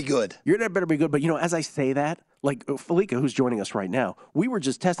internet better be good. Your internet better be good. But, as I say that, like Falika, who's joining us right now, we were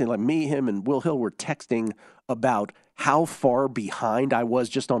just testing, like me, him, and Will Hill were texting about how far behind I was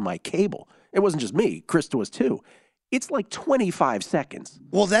just on my cable. It wasn't just me. Chris was too. It's like 25 seconds.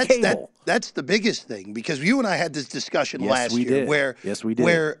 Well, that's the biggest thing, because you and I had this discussion last year where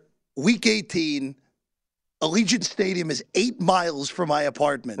Week 18, Allegiant Stadium is 8 miles from my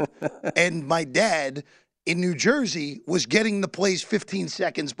apartment, and my dad in New Jersey was getting the place 15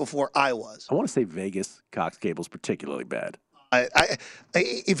 seconds before I was. I want to say Vegas, Cox Cable's particularly bad.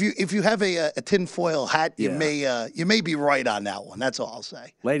 If you have a tinfoil hat, you may be right on that one. That's all I'll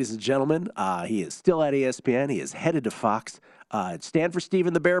say. Ladies and gentlemen, he is still at ESPN. He is headed to Fox. Stand for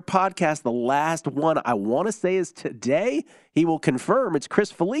Stephen the Bear podcast. The last one I want to say is today. He will confirm. It's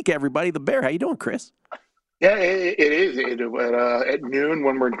Chris Falika, everybody. The Bear. How you doing, Chris? Yeah, it is. At noon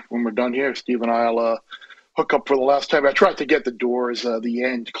when we're done here, Steve and I'll hook up for the last time. I tried to get the doors, the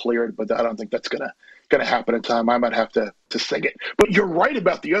end cleared, but I don't think that's gonna happen in time. I might have to sing it. But you're right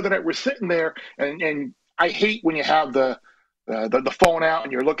about the other night. We're sitting there, and I hate when you have the phone out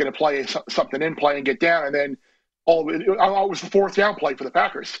and you're looking to play something in play and get down, and then it was the fourth down play for the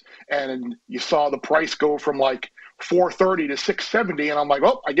Packers, and you saw the price go from like $430 to $670, and I'm like,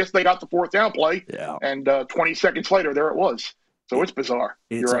 I guess they got the fourth down play. Yeah. And 20 seconds later, there it was. So it's bizarre.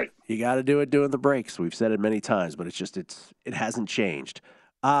 You're right. You got to do it during the breaks. We've said it many times, but it hasn't changed.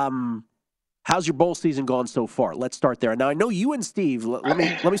 How's your bowl season gone so far? Let's start there. Now, I know you and Steve, let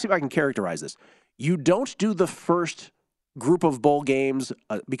me see if I can characterize this. You don't do the first group of bowl games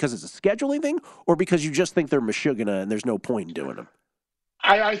because it's a scheduling thing, or because you just think they're mashugana and there's no point in doing them?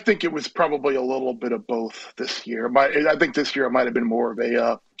 I think it was probably a little bit of both this year. I think this year it might have been more of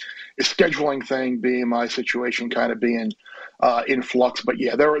a scheduling thing, being my situation kind of being in flux. But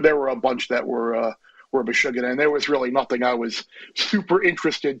yeah, there were a bunch that were mashugana, and there was really nothing I was super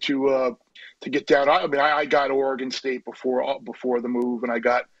interested to get down. I got Oregon State before the move, and I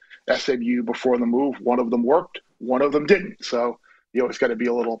got SMU before the move. One of them worked, one of them didn't. So you always got to be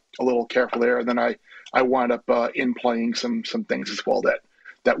a little careful there. And then I wound up in playing some things as well that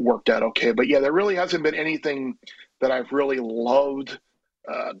worked out okay. But yeah, there really hasn't been anything that I've really loved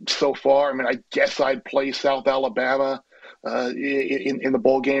so far. I mean, I guess I'd play South Alabama in the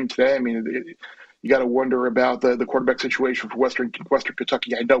bowl game today. I mean, you got to wonder about the quarterback situation for Western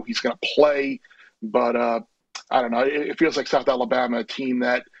Kentucky. I know he's going to play, but I don't know. It feels like South Alabama, a team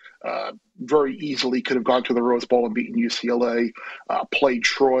that very easily could have gone to the Rose Bowl and beaten UCLA, played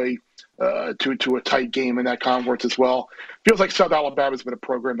Troy to a tight game in that conference as well. Feels like South Alabama's been a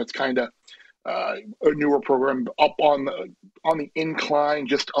program that's kind of a newer program, up on the incline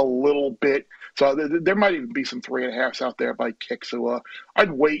just a little bit. So there might even be some 3.5s out there by kick. So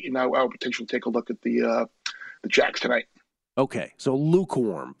I'd wait, and I would potentially take a look at the Jacks tonight. Okay, so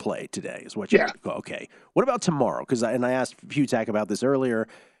lukewarm play today is what you would call. Okay, what about tomorrow? Because I asked Hutak about this earlier,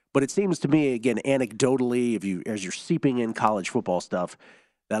 but it seems to me, again, anecdotally, as you're seeping in college football stuff,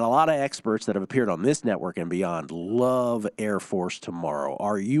 that a lot of experts that have appeared on this network and beyond love Air Force tomorrow.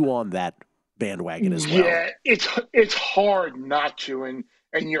 Are you on that bandwagon as well? Yeah, it's hard not to, and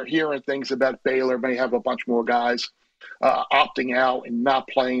you're hearing things about Baylor may have a bunch more guys opting out and not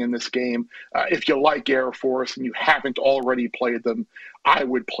playing in this game. If you like Air Force and you haven't already played them, I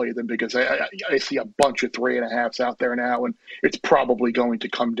would play them because I see a bunch of 3.5s out there now, and it's probably going to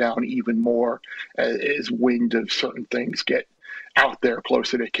come down even more as wind of certain things get out there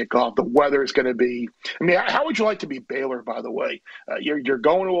closer to kickoff. The weather is going to be, I mean, how would you like to be Baylor, by the way? You're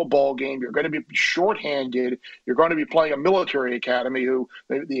going to a ball game. You're going to be shorthanded. You're going to be playing a military academy who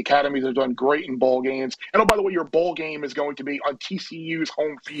the academies have done great in bowl games. And, oh, by the way, your bowl game is going to be on TCU's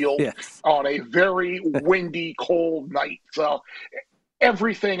home field on a very windy, cold night. So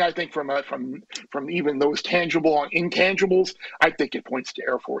everything, I think, from even those tangible and intangibles, I think it points to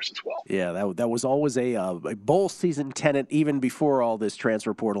Air Force as well. Yeah, that was always a bowl season tenet even before all this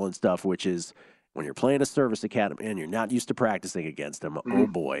transfer portal and stuff, which is when you're playing a service academy and you're not used to practicing against them, oh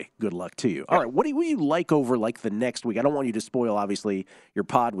boy, good luck to you. All right, what do you like over like the next week? I don't want you to spoil, obviously, your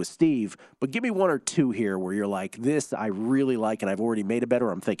pod with Steve, but give me one or two here where you're like, this I really like and I've already made a bet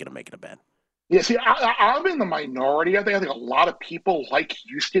or I'm thinking of making a bet. Yeah, see, I'm in the minority. I think a lot of people like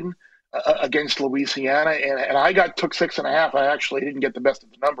Houston against Louisiana, and I took 6.5. I actually didn't get the best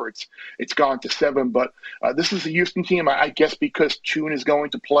of the number. It's gone to 7, but this is the Houston team, I guess, because Tune is going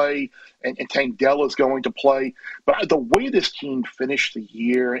to play and Tank Dell is going to play. But the way this team finished the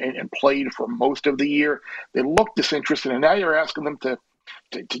year and played for most of the year, they looked disinterested, and now you're asking them to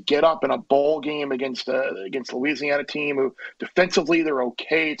get up in a bowl game against Louisiana team who defensively they're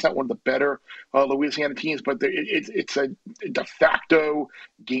okay. It's not one of the better Louisiana teams, but it's a de facto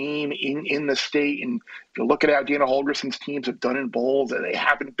game in the state. And if you look at how Dana Holgerson's teams have done in bowls, they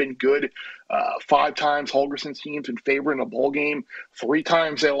haven't been good. 5 times Holgerson's teams in favor in a bowl game. 3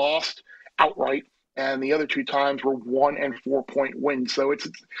 times they lost outright. And the other 2 times were 1- and 4-point wins. So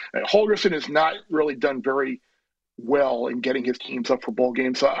Holgerson has not really done very well in getting his teams up for bowl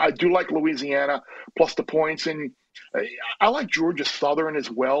games. So I do like Louisiana plus the points, and I like Georgia Southern as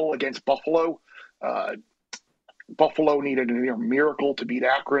well against Buffalo. Buffalo needed a near miracle to beat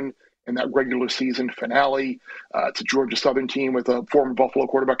Akron in that regular season finale. It's a Georgia Southern team with a former Buffalo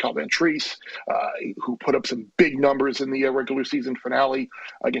quarterback, Cal Ventrese, who put up some big numbers in the regular season finale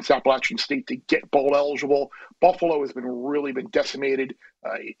against Appalachian State to get bowl eligible. Buffalo has really been decimated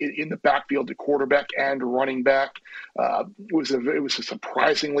in the backfield to quarterback and running back. It was a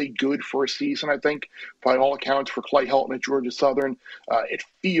surprisingly good first season, I think, by all accounts for Clay Helton at Georgia Southern. It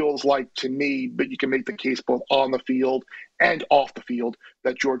feels like to me, but you can make the case both on the field and off the field,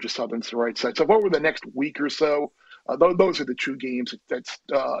 that Georgia Southern's the right side. So over the next week or so, those are the 2 games that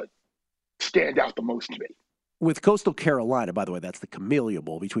stand out the most to me. With Coastal Carolina, by the way, that's the Camellia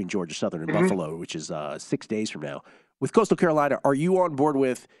Bowl between Georgia Southern and Buffalo, which is 6 days from now. With Coastal Carolina, are you on board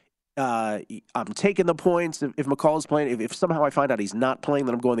with I'm taking the points if McCall is playing? If somehow I find out he's not playing,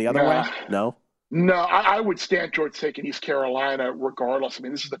 then I'm going the other way? No? No, I would stand towards taking East Carolina regardless. I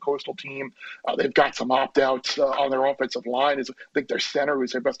mean, this is the Coastal team. They've got some opt-outs on their offensive line. I think their center,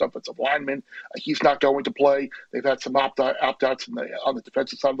 who's their best offensive lineman, he's not going to play. They've had some opt-outs on the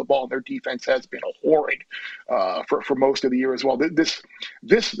defensive side of the ball, and their defense has been horrid for most of the year as well. This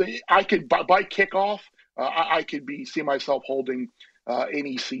I could, by kickoff, I could see myself holding an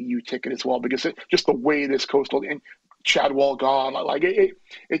ECU ticket as well, because just the way this Coastal – and Chadwell gone, like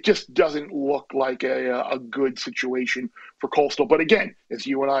it just doesn't look like a good situation for Coastal. But again, as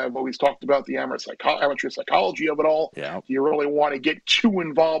you and I have always talked about the amateur psychology of it all, do you really want to get too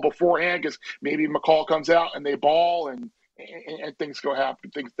involved beforehand? Because maybe McCall comes out and they ball and things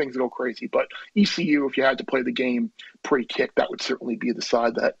things go crazy. But ECU, if you had to play the game pre-kick, that would certainly be the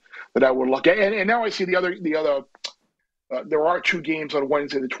side that I would look at. And now I see the other. There are 2 games on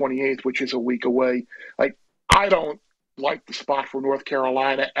Wednesday the 28th, which is a week away. Like, I don't like the spot for North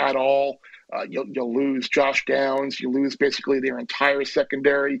Carolina at all. You'll lose Josh Downs. You lose basically their entire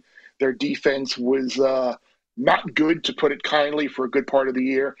secondary. Their defense was not good, to put it kindly, for a good part of the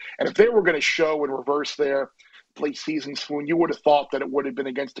year. And if they were going to show and reverse their late season swoon, you would have thought that it would have been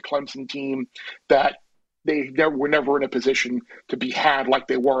against the Clemson team that they were never in a position to be had like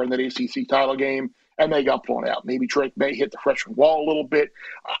they were in that ACC title game, and they got blown out. Maybe Drake May hit the freshman wall a little bit.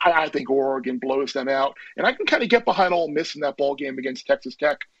 I think Oregon blows them out. And I can kind of get behind Ole Miss in that ball game against Texas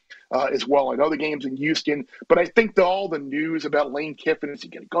Tech as well. I know the game's in Houston, but I think that all the news about Lane Kiffin, is he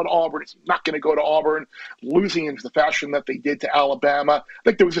going to go to Auburn, is he not going to go to Auburn, losing into the fashion that they did to Alabama, I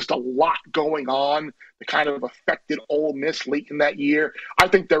think there was just a lot going on that kind of affected Ole Miss late in that year. I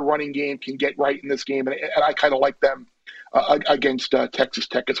think their running game can get right in this game, and I kind of like them against Texas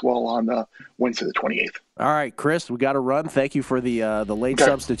Tech as well on Wednesday the 28th. All right, Chris, we got to run. Thank you for the late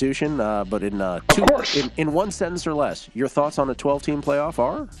substitution. But in in one sentence or less, your thoughts on a 12-team playoff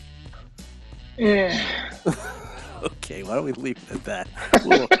are? Okay, why don't we leave it at that?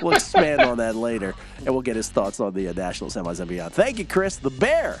 We'll expand on that later, and we'll get his thoughts on the national semis and beyond. Thank you, Chris the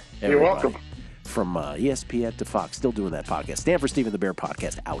Bear. Everybody. You're welcome. From ESPN to Fox, still doing that podcast. Stanford Stephen the Bear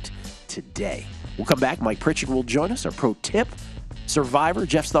podcast out today. We'll come back. Mike Pritchard will join us. Our pro tip, Survivor,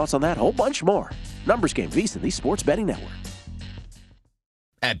 Jeff's thoughts on that, a whole bunch more. Numbers Game, VSiN, the Sports Betting Network.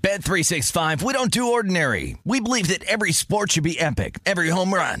 At Bet365, we don't do ordinary. We believe that every sport should be epic. Every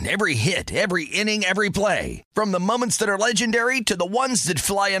home run, every hit, every inning, every play. From the moments that are legendary to the ones that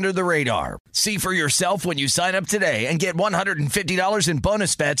fly under the radar. See for yourself when you sign up today and get $150 in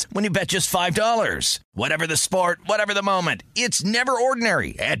bonus bets when you bet just $5. Whatever the sport, whatever the moment, it's never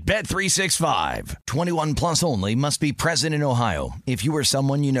ordinary at Bet365. 21 plus only. Must be present in Ohio. If you or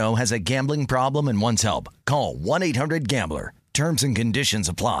someone you know has a gambling problem and wants help, call 1-800-GAMBLER. Terms and conditions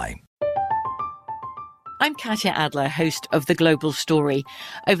apply. I'm Katya Adler, host of The Global Story.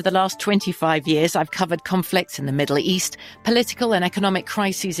 Over the last 25 years, I've covered conflicts in the Middle East, political and economic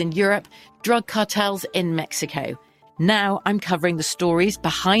crises in Europe, drug cartels in Mexico. Now I'm covering the stories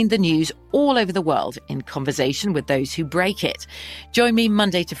behind the news all over the world in conversation with those who break it. Join me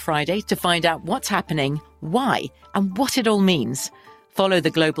Monday to Friday to find out what's happening, why, and what it all means. Follow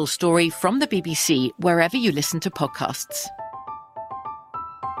The Global Story from the BBC wherever you listen to podcasts.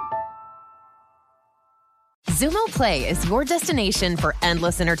 Xumo Play is your destination for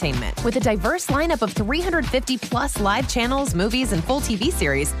endless entertainment. With a diverse lineup of 350-plus live channels, movies, and full TV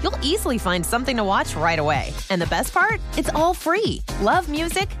series, you'll easily find something to watch right away. And the best part? It's all free. Love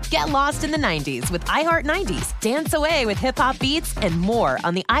music? Get lost in the 90s with iHeart 90s, dance away with hip-hop beats, and more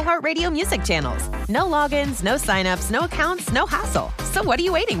on the iHeartRadio music channels. No logins, no signups, no accounts, no hassle. So what are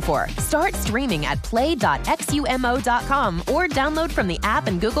you waiting for? Start streaming at play.xumo.com or download from the app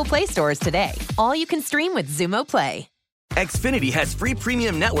and Google Play stores today. All you can stream with Xumo Play. Xfinity has free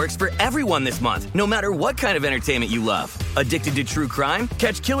premium networks for everyone this month, no matter what kind of entertainment you love. Addicted to true crime?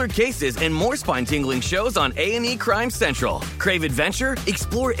 Catch killer cases and more spine-tingling shows on A&E Crime Central. Crave adventure?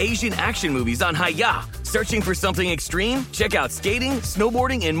 Explore Asian action movies on Hi-Ya. Searching for something extreme? Check out skating,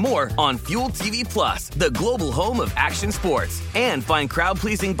 snowboarding, and more on Fuel TV Plus, the global home of action sports. And find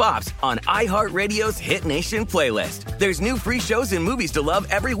crowd-pleasing bops on iHeartRadio's Hit Nation playlist. There's new free shows and movies to love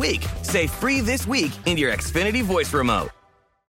every week. Say free this week in your Xfinity voice remote.